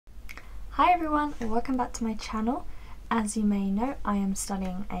Hi everyone, and welcome back to my channel. As you may know, I am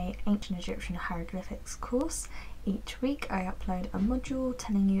studying an Ancient Egyptian Hieroglyphics course. Each week I upload a module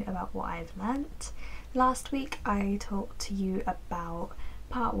telling you about what I've learnt. Last week I talked to you about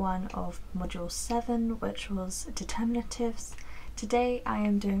part 1 of module 7, which was Determinatives. Today I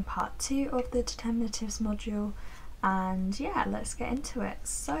am doing part 2 of the Determinatives module, and yeah, let's get into it.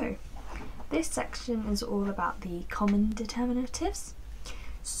 So this section is all about the common determinatives.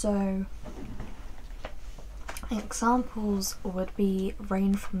 So examples would be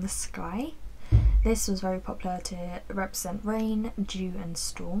rain from the sky. This was very popular to represent rain, dew and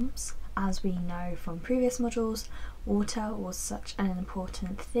storms. As we know from previous modules, water was such an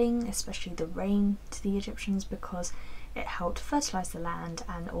important thing, especially the rain, to the Egyptians because it helped fertilise the land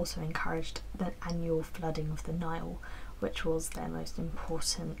and also encouraged the annual flooding of the Nile, which was their most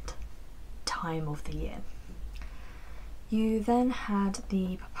important time of the year. You then had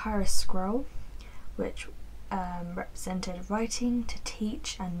the papyrus scroll, which represented writing to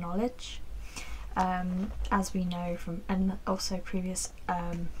teach and knowledge. As we know from and also previous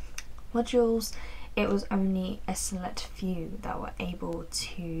modules, it was only a select few that were able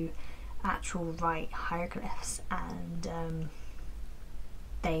to actually write hieroglyphs, and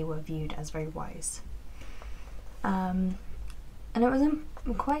they were viewed as very wise. And it was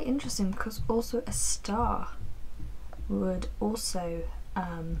quite interesting because also a star would also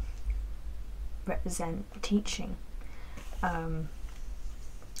represent teaching. I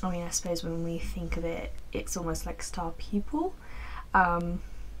mean, I suppose when we think of it, it's almost like star pupil. But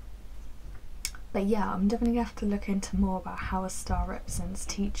yeah, I'm definitely gonna have to look into more about how a star represents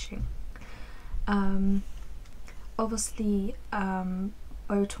teaching. Obviously,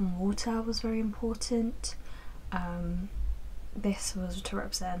 boat on water was very important. This was to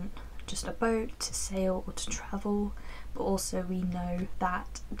represent just a boat to sail or to travel, but also we know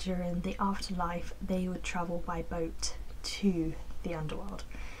that during the afterlife they would travel by boat to the underworld.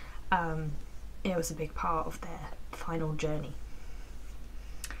 It was a big part of their final journey.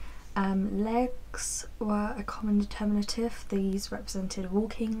 Legs were a common determinative. These represented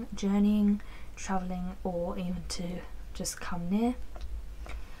walking, journeying, travelling, or even to just come near.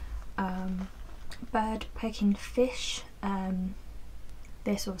 Bird pecking fish.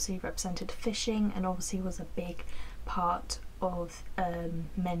 This obviously represented fishing and obviously was a big part of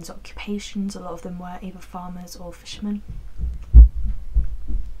men's occupations. A lot of them were either farmers or fishermen.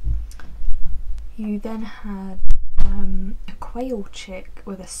 You then had a quail chick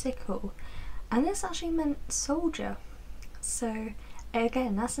with a sickle, and this actually meant soldier. So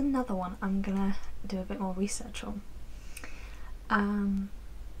again, that's another one I'm gonna do a bit more research on.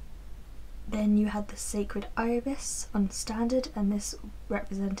 Then you had the sacred ibis on standard, and this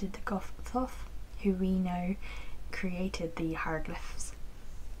represented the god Thoth, who we know created the hieroglyphs.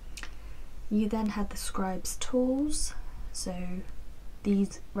 You then had the scribes' tools, so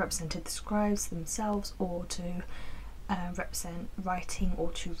these represented the scribes themselves, or to represent writing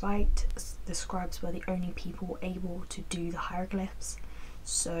or to write. The scribes were the only people able to do the hieroglyphs,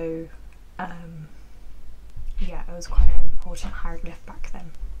 so yeah, it was quite an important hieroglyph back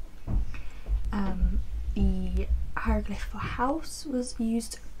then. The hieroglyph for house was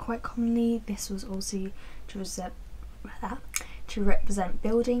used quite commonly. This was also to represent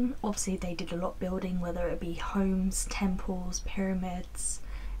building. Obviously they did a lot building, whether it be homes, temples, pyramids,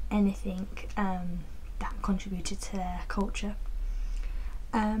 anything that contributed to their culture.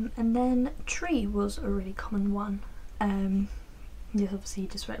 And then tree was a really common one. This obviously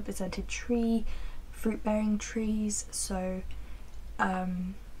just represented tree, fruit-bearing trees, so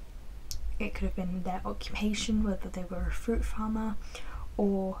it could have been their occupation, whether they were a fruit farmer,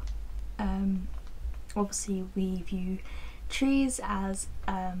 or obviously we view trees as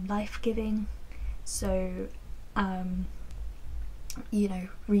life-giving, so you know,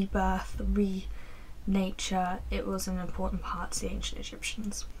 rebirth, nature, it was an important part to the ancient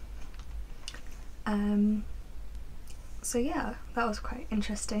Egyptians. So yeah, that was quite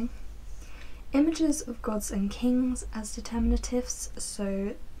interesting. Images of gods and kings as determinatives,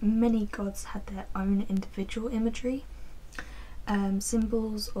 so many gods had their own individual imagery.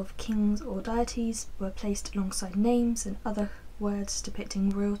 Symbols of kings or deities were placed alongside names and other words depicting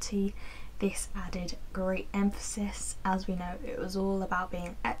royalty. This added great emphasis, as we know it was all about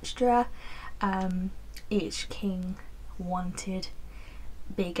being extra. Each king wanted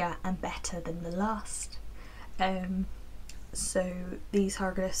bigger and better than the last. So these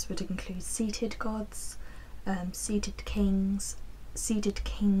hieroglyphs would include seated gods, seated kings, seated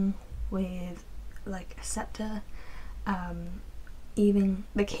king with like a scepter, even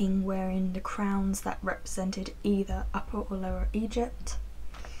the king wearing the crowns that represented either Upper or Lower Egypt.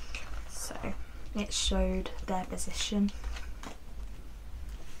 So it showed their position.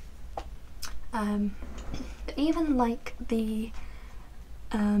 But even like the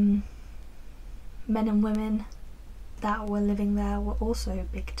men and women that were living there were also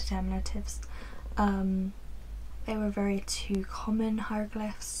big determinatives. They were very two common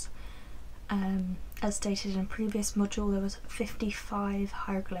hieroglyphs. As stated in previous module, there was 55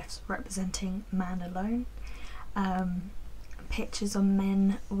 hieroglyphs representing man alone. Pictures of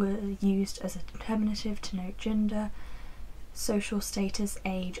men were used as a determinative to note gender, social status,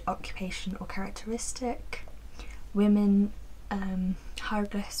 age, occupation or characteristic. Women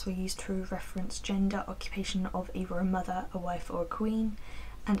hieroglyphs were used to reference gender, occupation of either a mother, a wife or a queen,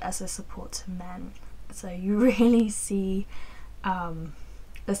 and as a support to men. So you really see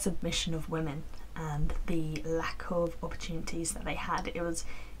the submission of women and the lack of opportunities that they had. It was,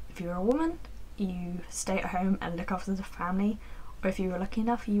 if you were a woman, you stay at home and look after the family, or if you were lucky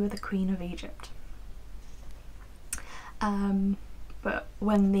enough, you were the Queen of Egypt. But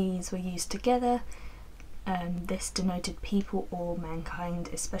when these were used together, this denoted people or mankind,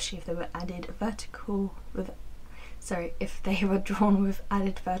 especially if they were if they were drawn with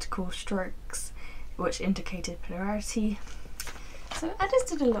added vertical strokes, which indicated polarity. So I just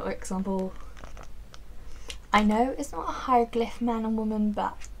did a little example. I know it's not a hieroglyph man and woman,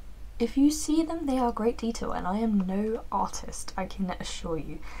 but if you see them, they are great detail, and I am no artist, I can assure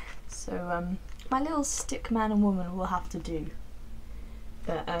you. So my little stick man and woman will have to do.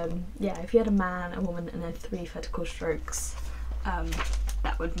 But yeah, if you had a man, a woman and then 3 vertical strokes,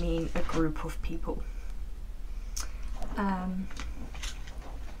 that would mean a group of people.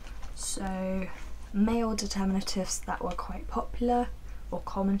 So male determinatives that were quite popular, or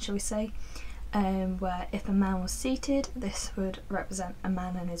common shall we say, where if a man was seated, this would represent a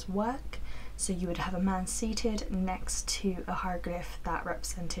man and his work. So you would have a man seated next to a hieroglyph that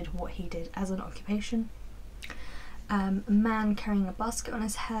represented what he did as an occupation. A man carrying a basket on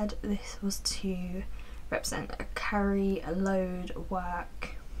his head, this was to represent a carry, a load,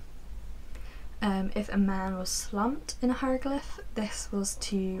 work. If a man was slumped in a hieroglyph, this was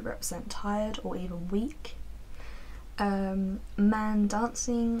to represent tired or even weak. Man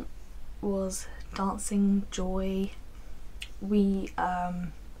dancing was dancing, joy.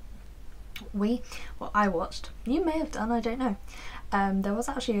 I watched, you may have done, I don't know. There was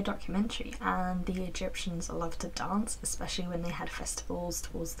actually a documentary, and the Egyptians loved to dance, especially when they had festivals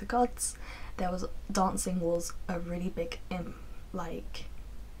towards the gods. Dancing was a really big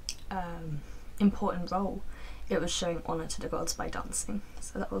important role. It was showing honour to the gods by dancing,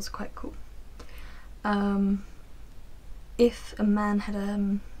 so that was quite cool. If a man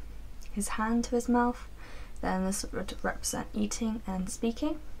had his hand to his mouth, then this would represent eating and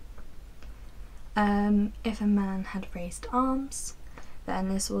speaking. If a man had raised arms, then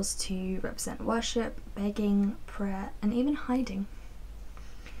this was to represent worship, begging, prayer and even hiding.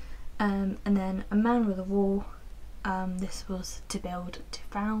 And then a man with a wall, this was to build, to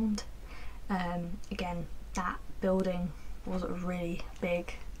found. Again, that building was a really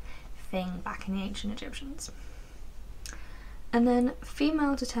big thing back in the ancient Egyptians. And then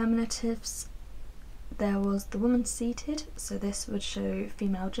female determinatives, there was the woman seated, so this would show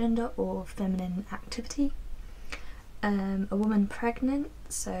female gender or feminine activity. A woman pregnant,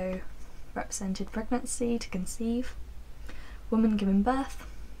 so represented pregnancy, to conceive. Woman giving birth.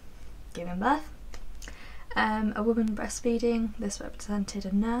 A woman breastfeeding, this represented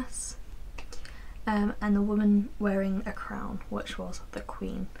a nurse. And a woman wearing a crown, which was the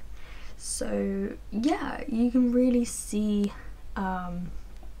queen. So yeah, you can really see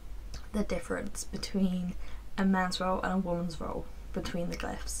the difference between a man's role and a woman's role between the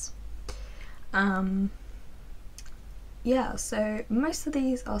glyphs. Yeah, so most of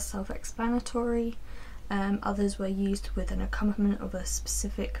these are self-explanatory. Others were used with an accompaniment of a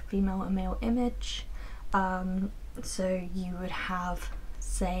specific female and male image. So you would have,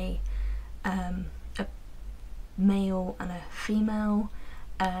 say, a male and a female,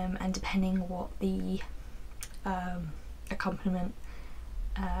 and depending what the accompaniment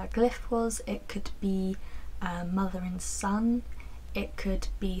glyph was, it could be mother and son, it could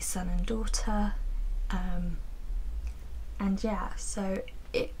be son and daughter, and yeah, so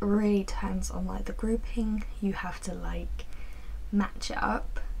it really depends on like the grouping. You have to like match it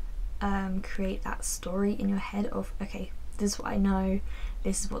up, create that story in your head of, okay, this is what I know,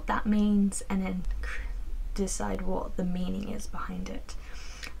 this is what that means, and then decide what the meaning is behind it.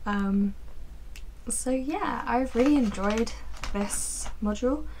 So yeah, I've really enjoyed this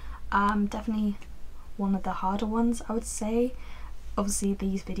module. Definitely one of the harder ones, I would say. Obviously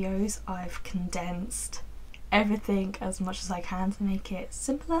these videos I've condensed everything as much as I can to make it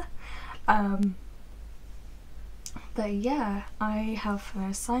simpler, But yeah, I have an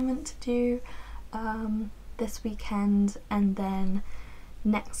assignment to do this weekend, and then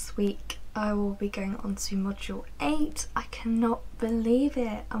next week I will be going on to module 8. I cannot believe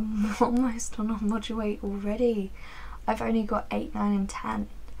it, I'm almost on module 8 already. I've only got 8, 9 and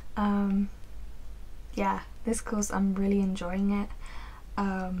 10. Yeah, this course, I'm really enjoying it.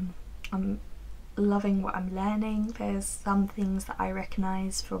 I'm loving what I'm learning. There's some things that I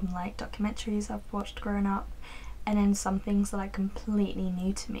recognise from like documentaries I've watched growing up, and then some things that are completely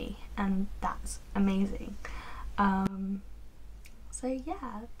new to me, and that's amazing. So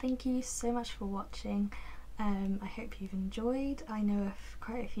yeah, thank you so much for watching. I hope you've enjoyed. I know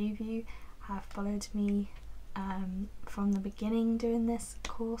quite a few of you have followed me from the beginning doing this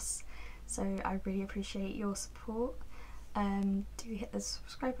course, so I really appreciate your support. Do hit the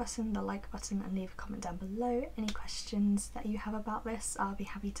subscribe button, the like button, and leave a comment down below. Any questions that you have about this, I'll be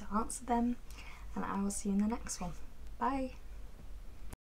happy to answer them, and I will see you in the next one. Bye!